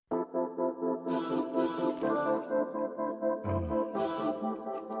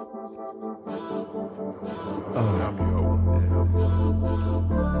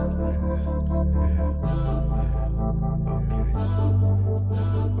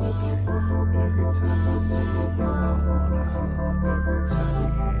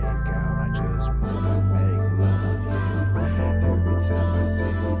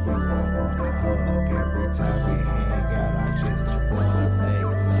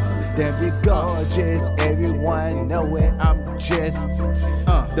Damn, you gorgeous, everyone know it. I'm just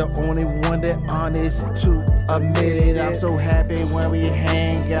the only one that honest to admit it. I'm so happy when we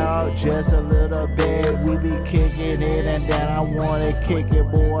hang out just a little bit. We be kicking it and then I wanna kick it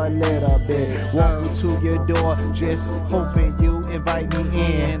more a little bit. Walk to your door, just hoping you invite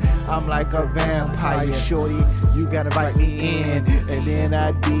me in. I'm like a vampire, shorty, you gotta invite me in. And then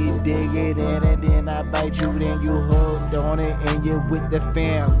I dig it in and then I bite you, then you hooked on it and you with the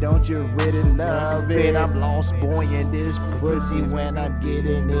fam. Don't you really love it? I'm lost boy in this pussy when I'm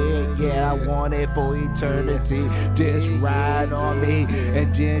getting it. Yeah, I want it for eternity. Just ride on me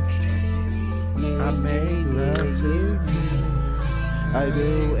and then I make love to you. I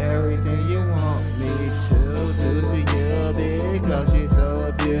do everything you want me to do to you because you're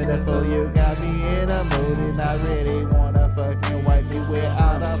so beautiful. You got me in a mood and I really wanna fucking wife you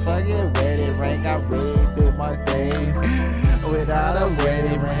without a fucking wedding ring. I really do my thing. Without a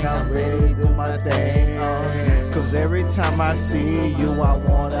wedding ring, I really do my thing. Cause every time I see you, I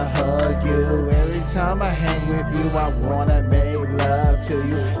wanna hug you. Every time I hang with you, I wanna make love to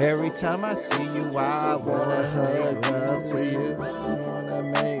you. Every time I see you, I wanna hug love to you. I wanna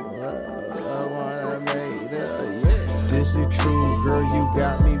make love, I wanna make love, yeah. This is true, girl, you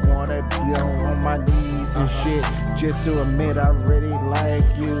got me wanna be on my knees and shit. Just to admit I really like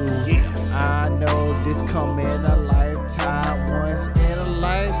you. I know this come in a lifetime. Once in a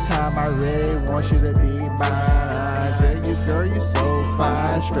lifetime, I really want you to be mine. Yeah, you girl, you're so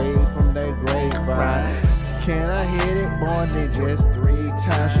fine, straight from the grapevine. Can I hit it more than just 3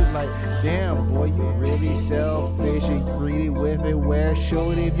 times? She's like, damn boy, you really selfish and greedy with it. Where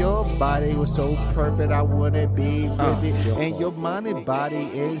showed if your body was so perfect, I wouldn't be with it. And your mind and body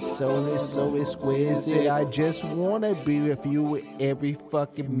is so exquisite. I just wanna be with you every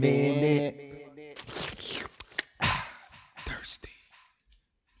fucking minute. Thirsty.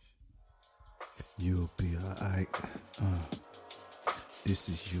 You'll be alright. This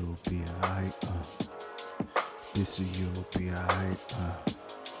is you'll be alright. This is you'll be alright.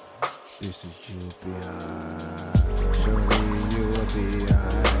 This is you'll be alright. Surely you'll be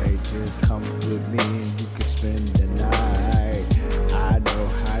alright. Just come with me and you can spend the night. I know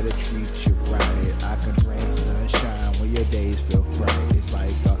how to treat you right. I can bring sunshine when your days feel fright. It's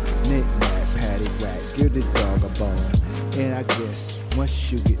like a knick-knack, paddywhack. Give the dog a bone. And I guess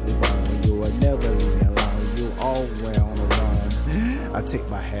once you get the bone, you will never leave me alone. You always on the run. I take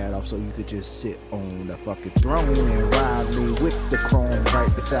my hat off so you could just sit on the fucking throne and ride me with the chrome right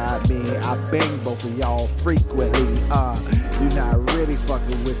beside me. I bang both of y'all frequently. You're not really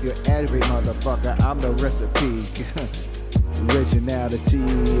fucking with your average motherfucker. I'm the recipe. Originality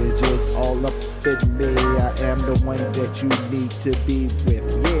is just all up in me. I am the one that you need to be with.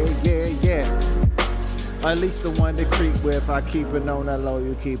 Yeah. At least the one to creep with. I keep it on the low,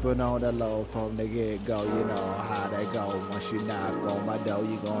 you keep it on the low from the get-go. You know how that go. Once you knock on my door,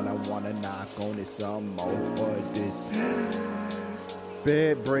 you gonna wanna knock on it some more for this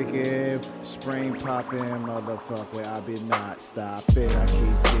bed breaking, spring popping, motherfucker. I be not stopping. I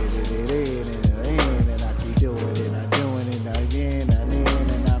keep getting it in and in, and I keep doing it, I'm doing it again and in,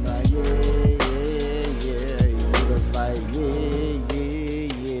 and I'm like, yeah. You look like, yeah.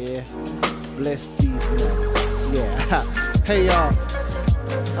 Bless these nuts, yeah. Hey y'all,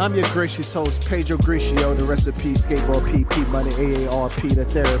 I'm your gracious host, Pedro Grigio, the recipe, skateboard PP, money, AARP, the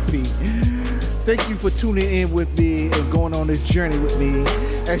therapy. Thank you for tuning in with me and going on this journey with me.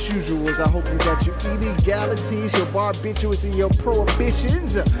 As usual, I hope you got your illegalities, your barbiturates, and your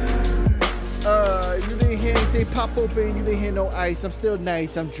prohibitions. You didn't hear anything pop open, you didn't hear no ice. I'm still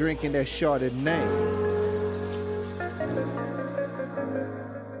nice, I'm drinking that Chardonnay.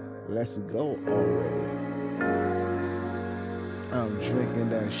 Let's go already. I'm drinking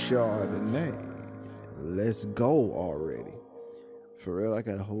that Chardonnay. Let's go already. For real, I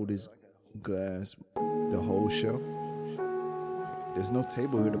gotta hold this glass the whole show. There's no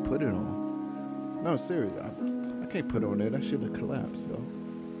table here to put it on. No, seriously, I can't put it on there. That should have collapsed though.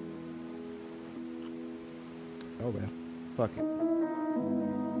 Oh well, fuck it.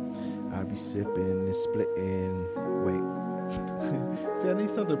 I'll be sipping and splitting. Wait. See, I need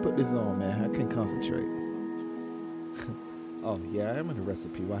something to put this on, man. I can't concentrate. Oh, yeah, I'm in the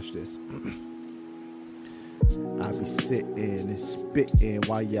recipe. Watch this. I be sitting and spitting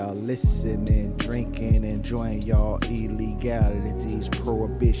while y'all listening, drinking, enjoying y'all illegalities,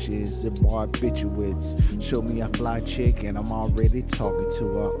 prohibitions, and barbiturates. Show me a fly chick and I'm already talking to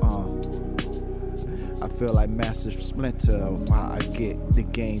her. I feel like Master Splinter while I get the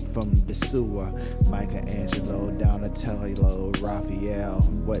game from the sewer. Michelangelo, Donatello, Raphael,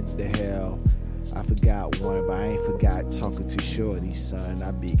 what the hell? I forgot one, but I ain't forgot talking to Shorty, son.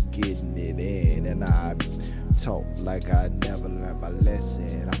 I be getting it in, and I talk like I never learned my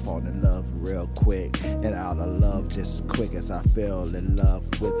lesson. I fall in love real quick, and out of love just as quick as I fell in love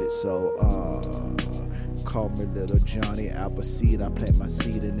with it. So, call me Little Johnny Appleseed. I plant my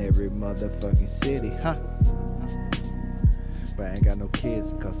seed in every motherfucking city, huh? But I ain't got no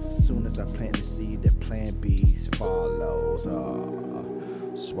kids, because as soon as I plant the seed, the plan B follows.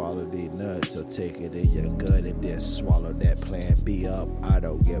 Swallow these nuts, so take it in your gut and then swallow that plan B up. I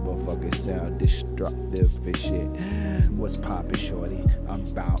don't give a fuck, it sound destructive and shit. What's poppin', shorty? I'm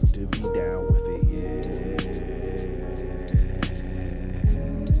about to be down with it,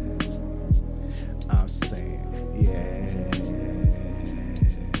 yeah. I'm saying, yeah.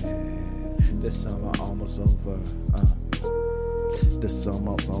 The summer almost over, the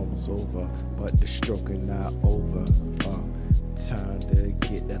summer's almost over, but the stroking not over, Time to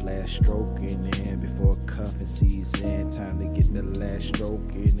get the last stroking in before cuffing season. Time to get the last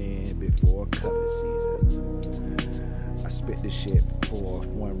stroking in before cuffing season. I spit this shit for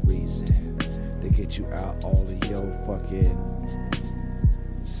one reason, to get you out all of your fucking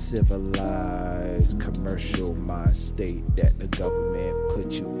civilized commercial mind state that the government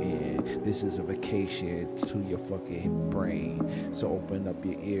put you in. This is a vacation to your fucking brain. So open up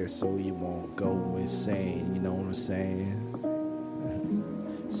your ears so you won't go insane. You know what I'm saying?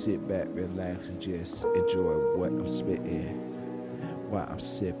 Sit back, relax, and just enjoy what I'm spitting while I'm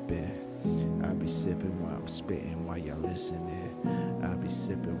sipping. I'll be sipping while I'm spitting while y'all listening. I'll be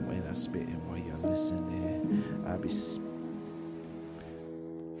sipping when I'm spitting while y'all listening. I'll be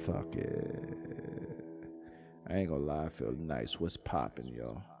fuck it. I ain't gonna lie, I feel nice. What's poppin',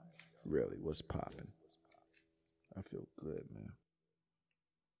 y'all? Really, what's poppin'? I feel good, man.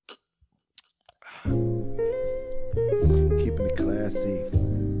 Keeping it classy.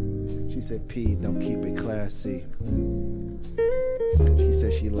 She said, P, don't keep it classy. She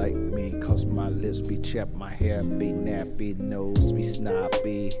said she liked me cause my lips be chapped, my hair be nappy, nose be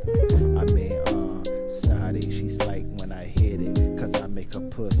snappy. I mean, snotty. She's like when I hit it cause I make her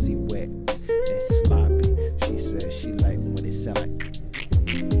pussy wet and sloppy. She said she like when it sound like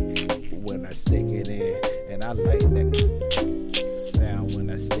when I stick it in, and I like that sound when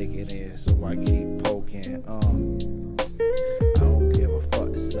I stick it in, so I keep poking.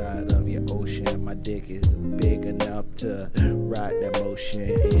 Side of your ocean, my dick is big enough to ride that motion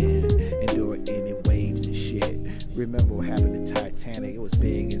and endure any waves and shit. Remember what happened to Titanic? It was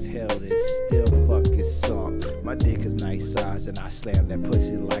big as hell and it still fucking sunk. My dick is nice size and I slam that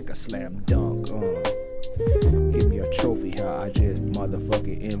pussy like a slam dunk. Give me a trophy, how I just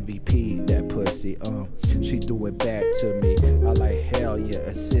motherfucking MVP that pussy. She threw it back to me. I like, hell yeah,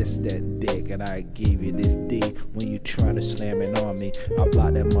 assist that dick, and I give you this D when you try to slam it on me. I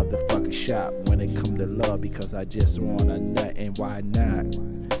block that motherfucking shot when it come to love, because I just want a nut, and why not?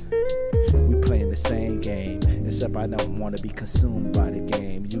 We playing the same game, except I don't want to be consumed by the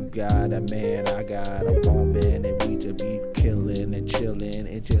game. You got a man, I got a woman, and we just be killing and chilling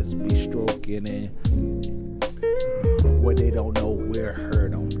and just be stroking and what they don't know, we're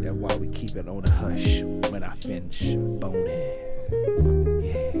hurt on. That's why we keep it on the hush when I finish boning.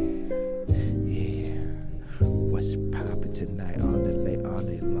 Yeah. What's poppin' tonight on the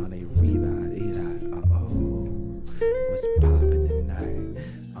Lonnie Rita? What's poppin' tonight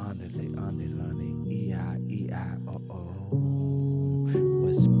on the Lonnie EI?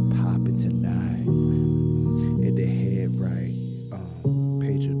 What's poppin' tonight? In the head right,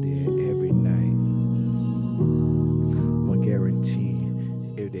 Pedro there every night. One guarantee,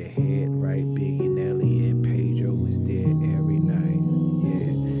 if the head right, Biggie, Nelly, and Pedro is there every night.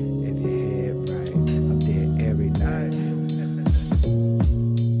 Yeah, if your head right, I'm there every night.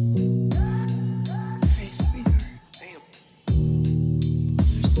 Hey, sweetheart. Damn.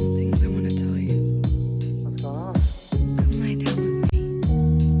 There's some things I want to tell you. What's going on? Come lie down with me.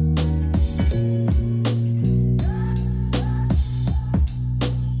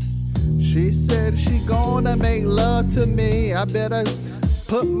 She said she gonna make love to me. I better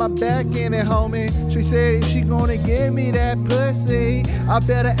put my back in it, homie. She said she gonna give me that pussy. I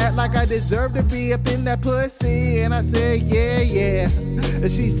better act like I deserve to be up in that pussy. And I said, yeah.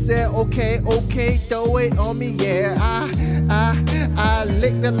 And she said, okay, throw it on me, yeah. I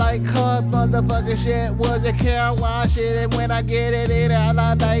licked it like her motherfucking shit was a car wash it. And when I get it in,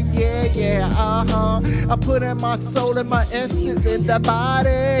 I like, yeah, I put in my soul and my essence in the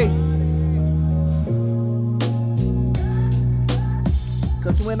body.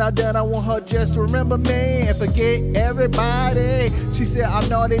 Cause when I'm done, I want her just to remember me and forget everybody. She said, I'm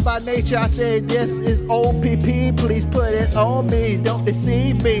naughty by nature. I said, this is OPP. Please put it on me. Don't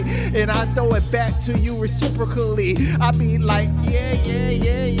deceive me. And I throw it back to you reciprocally. I be like, yeah.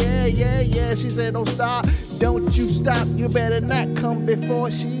 She said, don't stop. Don't you stop. You better not come before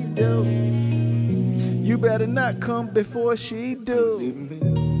she do. You better not come before she do.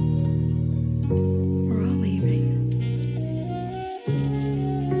 We're all leaving.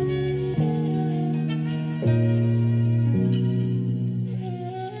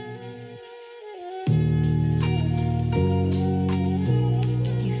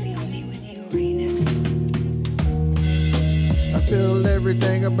 You feel me with you right now. I feel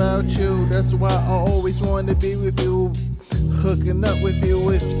everything about you. That's why I always wanted to be with you. Hooking up with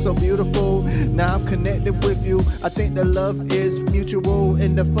you, it's so beautiful. Now I'm connected with you. I think the love is mutual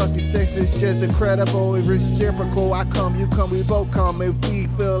and the fucking sex is just incredible. It's reciprocal. I come, you come, we both come. And we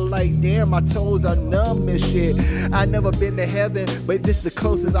feel like, damn, my toes are numb and shit. I never been to heaven, but this the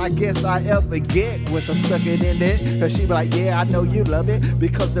closest I guess I ever get. Once I stuck it in it, cause she be like, yeah, I know you love it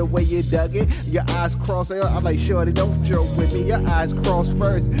because the way you dug it. Your eyes cross. I'm like, shorty, don't joke with me. Your eyes cross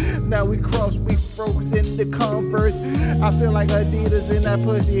first. Now we cross, we froze in the Converse. I feel like Adidas in that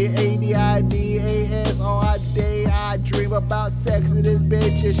pussy, ADIDAS all day. I dream about sex in this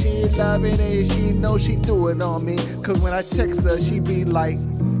bitch and she loving it. She know she do it on me. Cause when I text her, she be like,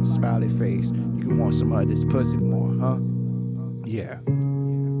 smiley face, you can want some of this pussy more, huh? Yeah.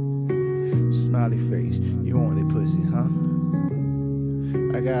 Smiley face, you want it pussy, huh?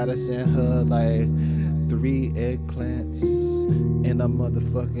 I gotta send her like 3 eggplants and a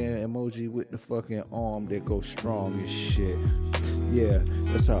motherfucking emoji with the fucking arm that goes strong as shit. Yeah,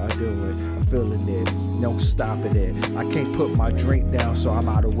 that's how I do it. I'm feeling it, no stopping it. I can't put my drink down, so I'm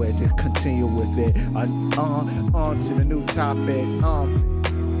out of way to continue with it. On to the new topic.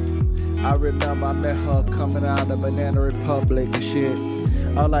 I remember I met her coming out of Banana Republic and shit.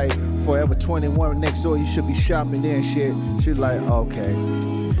 I was like, Forever 21 next door, you should be shopping there and shit. She like, okay.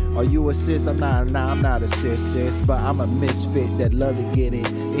 Are you a sis? I'm not a sis, but I'm a misfit that love to get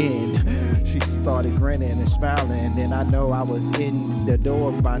it in. She started grinning and smiling, and then I know I was in the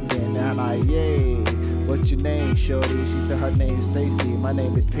door by then. And I'm like, yay, what's your name, shorty? She said her name is Stacy, my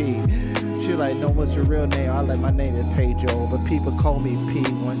name is P. She like, no, what's your real name? I like, my name is Pedro, but people call me P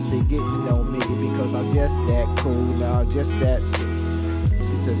once they get to know me because I'm just that cool now, I'm just that sick.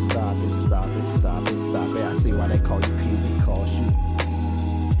 She said, stop it. I see why they call you P, because you.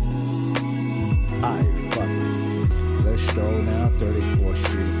 Alright, fuck it. Let's stroll down 34th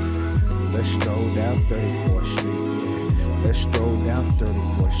Street. Let's stroll down 34th Street. Yeah. Let's stroll down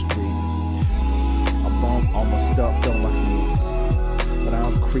 34th Street. I'm almost stuck on my feet, but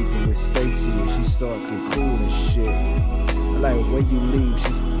I'm creeping with Stacy and she started getting cool and shit. I'm like, where you leave?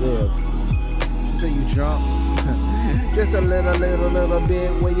 She live. She said, you drunk? Just a little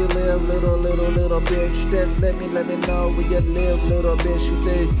bit. Where you live, little bitch. Let me know where you live, little bitch. She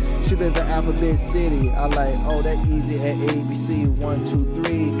said she live in Alphabet City. I like, oh, that easy at ABC 1, 2,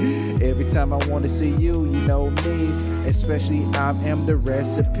 3. Every time I want to see you, you know me. Especially I am the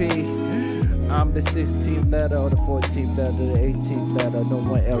recipe. I'm the 16th letter or the 14th letter, the 18th letter. No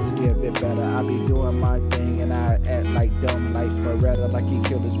one else give it better. I be doing my thing and I act like dumb, like Beretta, like he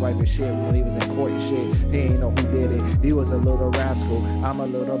killed his wife and shit when he was in court and shit. He ain't know who did it. He was a little rascal. I'm a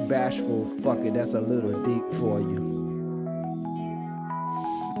little bashful. Fuck it, that's a little deep for you.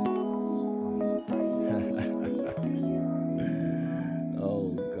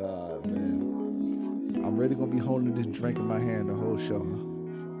 Oh God, man. I'm really gonna be holding this drink in my hand the whole show.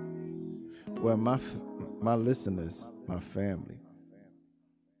 Well, my listeners, my family,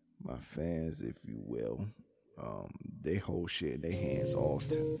 my fans, if you will, they hold shit in their hands all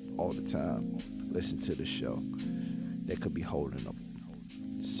the time. Listen to the show. They could be holding a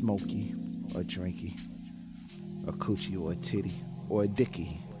smoky, a drinky, a coochie or a titty or a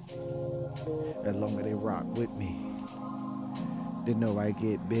dickie. As long as they rock with me, they know I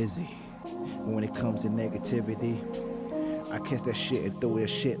get busy. And when it comes to negativity, I catch that shit and throw that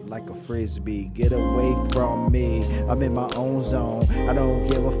shit like a frisbee. Get away from me, I'm in my own zone. I don't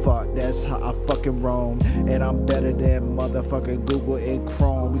give a fuck, that's how I fucking roam. And I'm better than motherfucking Google and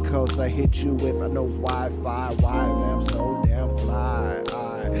Chrome, because I hit you with no Wi-Fi. Why, man, I'm so damn fly.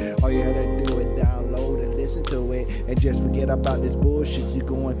 All you gotta do is download and listen to it, and just forget about this bullshit you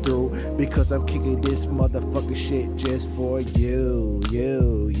going through, because I'm kicking this motherfucking shit just for you.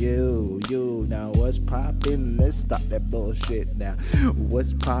 Now what's poppin'? Let's stop that bullshit now.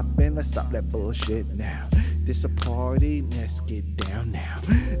 What's poppin'? Let's stop that bullshit now. This a party, let's get down now.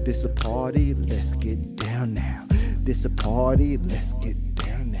 This a party, let's get down now. This a party, let's get down.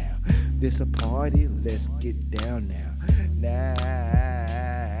 This a party, let's get down now. Now,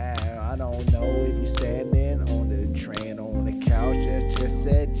 I don't know if you standing on the train, on the couch, just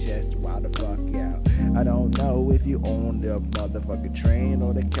said just why the fuck out. I don't know if you on the motherfucking train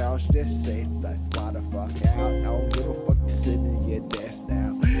or the couch, just say like why the fuck out. I don't give a fuck, you sitting in your desk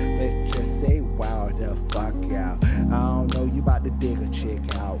now. Let's just say wow the fuck out. I don't know, you about to dig a chick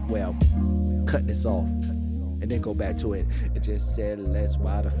out. Well, cut this off and then go back to it. It just said let's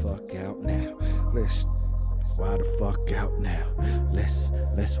why the fuck out now. Let's why the fuck out now. Let's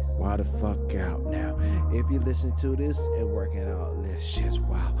why the fuck out now. If you listen to this and working out, let's just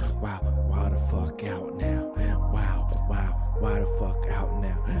why the fuck out now. Why the fuck out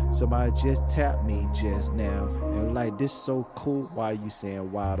now. Somebody just tapped me just now and like this so cool. Why you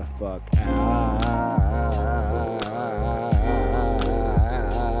saying why the fuck out?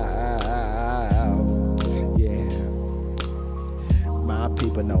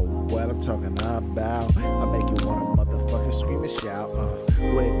 People know what I'm talking about. I make you wanna motherfucking scream and shout.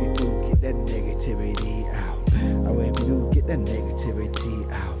 What if you do get that negativity out? What if you get that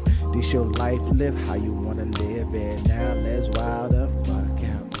negativity out? This your life, live how you wanna live it. Now let's wild the fuck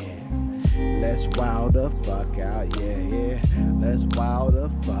out, yeah. Let's wild the fuck out, yeah. Let's wild the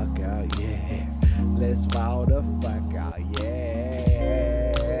fuck out, yeah. Let's wild the fuck out, yeah.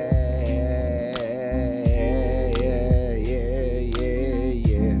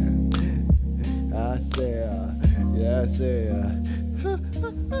 I say,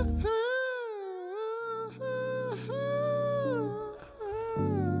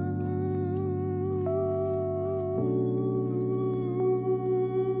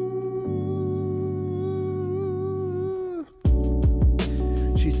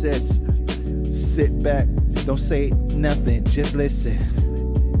 she says, sit back, don't say nothing, just listen.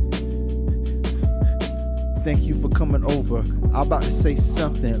 Thank you for coming over. I'm about to say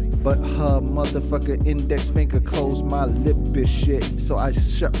something, but her motherfucker index finger closed my lip and shit, so I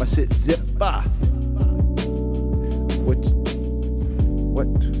shut my shit. Zip.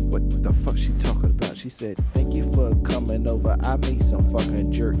 What the fuck she talking about? She said, thank you for coming over. I made some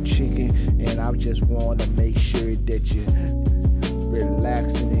fucking jerk chicken, and I just wanna make sure that you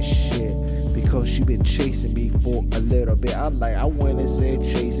relaxing and shit. Because she been chasing me for a little bit. I wouldn't say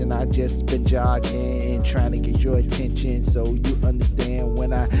chasing, I just been jogging and trying to get your attention. So you understand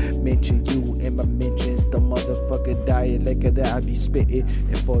when I mention you in my mentions, the motherfucker dialect that I be spitting.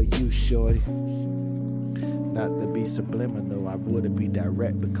 And for you, shorty, not to be subliminal, I wouldn't be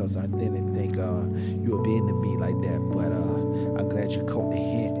direct because I didn't think you would be into me like that. But I'm glad you caught the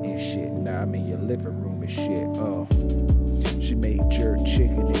hint and shit. Now I'm in your living room and shit. She made jerk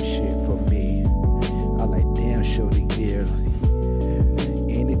chicken and shit for me. I like damn shorty dear.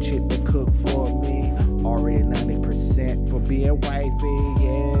 Any chick that cook for me, already 90% for being wifey,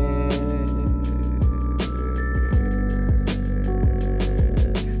 yeah.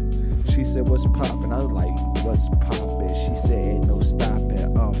 She said, what's poppin'? I was like, what's poppin'? She said, ain't no stopping.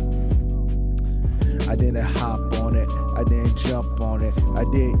 I didn't hop on it, I didn't jump on it. I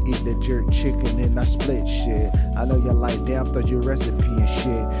did eat the jerk chicken and I split shit. I know you like damn, thought your recipe and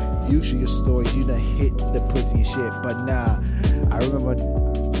shit. Usually your stories, you done hit the pussy and shit. But nah, I remember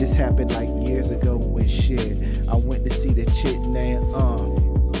this happened like years ago when shit. I went to see the chick named,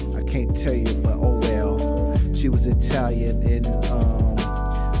 I can't tell you, but oh well. She was Italian and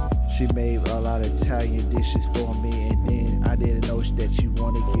she made a lot of Italian dishes for me, and then I didn't know that she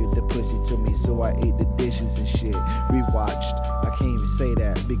wanted to give the pussy to me, so I ate the dishes and shit. We watched, I can't even say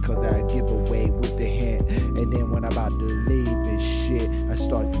that because I give away with the hint. And then when I'm about to leave and shit, I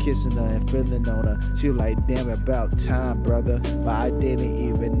started kissing her and feeling on her. She was like, damn, about time, brother. But I didn't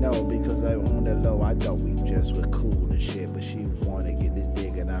even know because I on the low, I thought we just was cool and shit. But she wanted to get this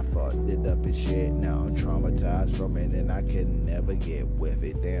dick and I fucked it up and shit. Now I'm traumatized from it and I can never get with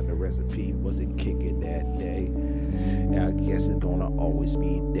it. Damn, the recipe wasn't kicking that day. And I guess it's gonna always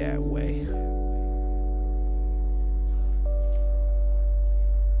be that way.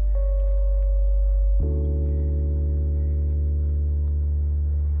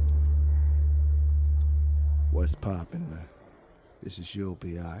 What's poppin', man? This is You'll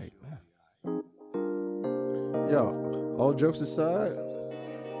Be Alright, man. Yo, all jokes aside,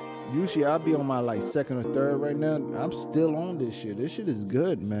 usually I'll be on my like second or third right now. I'm still on this shit. This shit is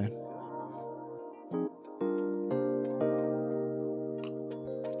good, man.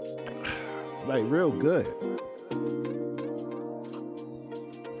 Like real good.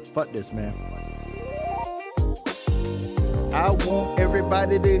 Fuck this, man. I want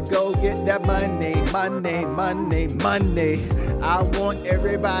everybody to go get that money, money, money, money. I want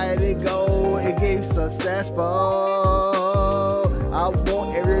everybody to go and get successful. I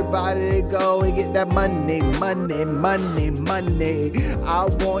want everybody to go and get that money, money, money, money. I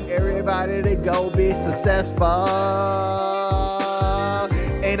want everybody to go be successful.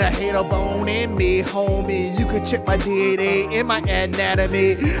 Ain't a hater bone in me, homie. You can check my DNA and my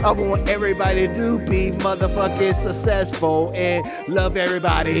anatomy. I want everybody to be motherfucking successful and love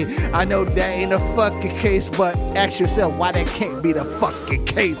everybody. I know that ain't the fucking case, but ask yourself why that can't be the fucking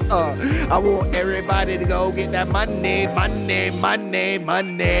case. I want everybody to go get that money, money, money,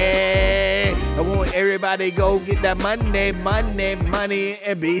 money. I want everybody to go get that money, money, money,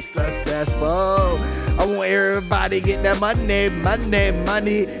 and be successful. I want everybody to get that money, money,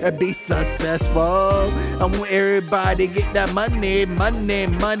 money, and be successful. I want everybody to get that money, money,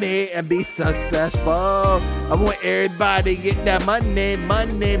 money, and be successful. I want everybody to get that money,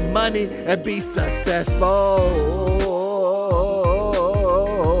 money, money, and be successful.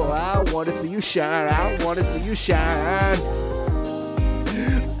 I want to see you shine. I want to see you shine.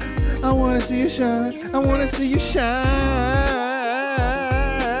 I want to see you shine. I want to see you shine.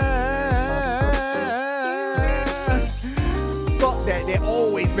 That they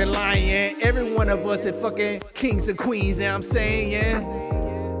always been lying. Every one of us is fucking kings and queens, and I'm saying, yeah.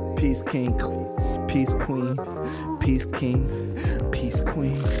 Peace king, peace queen, peace king, peace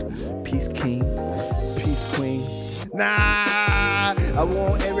queen, peace king, peace queen. Nah, I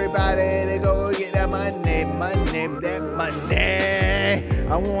want everybody to go get that money, money, that money.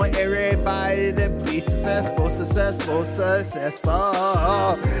 I want everybody to be successful, successful, successful.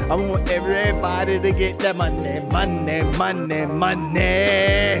 I want everybody to get that money, money, money,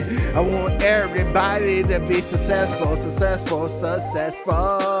 money. I want everybody to be successful, successful,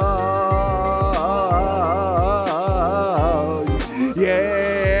 successful. Yeah,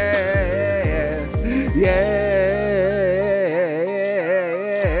 yeah.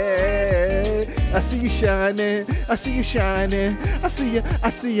 I see you shining, I see you shining, I see you, I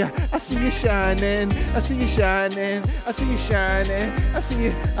see you, I see you shining, I see you shining, I see you shining, I see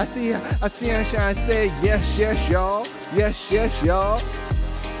you, I see you, I see you shine. Say yes, yes, y'all, yes, yes, y'all,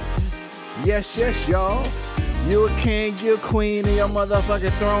 yes, yes, y'all. You a king, you a queen, and your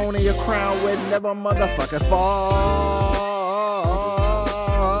motherfucking throne and your crown will never motherfucking fall.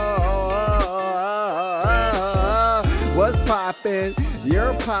 What's poppin'?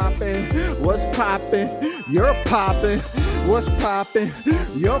 You're poppin'. What's poppin'? You're poppin'. What's poppin'?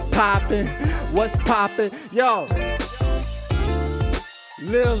 You're poppin'. What's poppin'? Yo,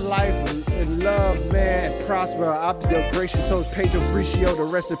 live life and love, man, and prosper. I'm your gracious host, Pedro Bricio, the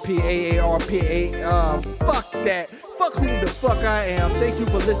recipe AARPA. Fuck that. Fuck who the fuck I am. Thank you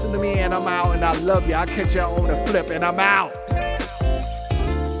for listening to me, and I'm out, and I love you. I'll catch y'all on the flip, and I'm out.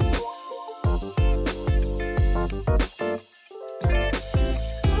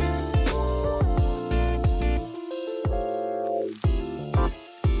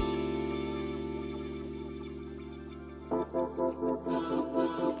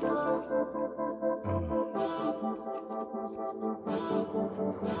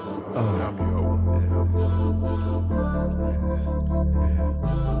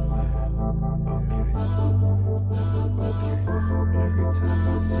 Every time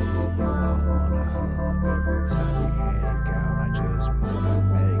I see you, I wanna hug. Every time we hang out, I just wanna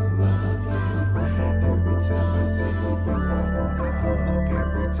make love. Yeah. Every time I see you, I wanna hug.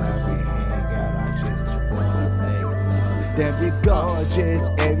 Every time we hang out, I just wanna make love. Damn, you're gorgeous.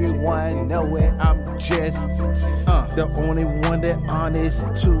 Everyone know it. I'm just the only one that honest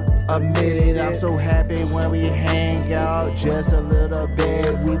to admit it. I'm so happy when we hang out just a little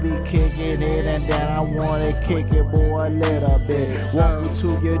bit. We be kicking it, and then I wanna kick it more a little bit. Walk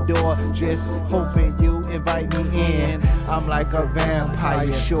to your door, just hoping you invite me in. I'm like a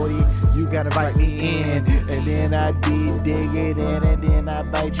vampire, shorty. You gotta invite me in, and then I dig it in, and then I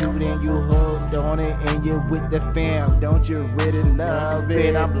bite you, then you hooked on it, and you with the fam. Don't you really love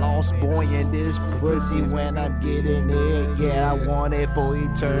it? I'm lost boy in this pussy when I'm getting it. Yeah, I want it for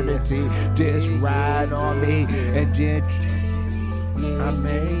eternity. Just ride on me, and then I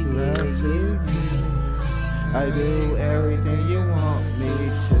make love to you. I do everything you want me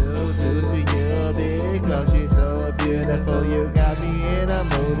to do to you, because you're so beautiful. You got me in a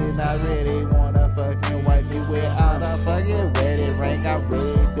mood, and I really wanna fucking wipe you without a fucking wedding ring. I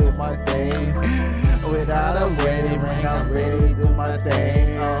really do my thing. Without a wedding ring, I really do my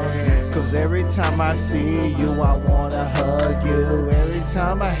thing. Cause every time I see you, I wanna hug you. Every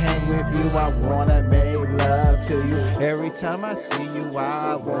time I hang with you, I wanna make love to you. Every time I see you,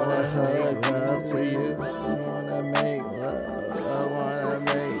 I wanna hug love to you. I wanna make love, I wanna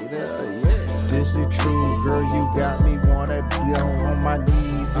make love, yeah. This is true, girl, you got me wanna be on my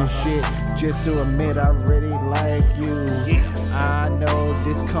knees and shit. Just to admit I really like you. I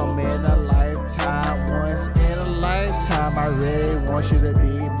This come in a lifetime, once in a lifetime. I really want you to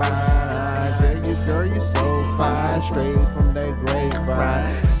be mine. Girl, you're so fine, straight from the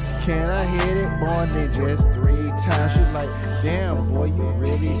grapevine. Can I hit it more than just 3 times? She like, damn boy, you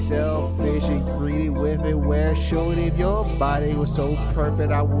really selfish and greedy with it. Where showed if your body was so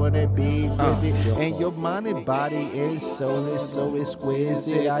perfect, I wanna be with it. And your mind and body is so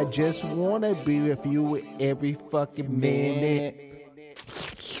exquisite. I just wanna be with you every fucking minute.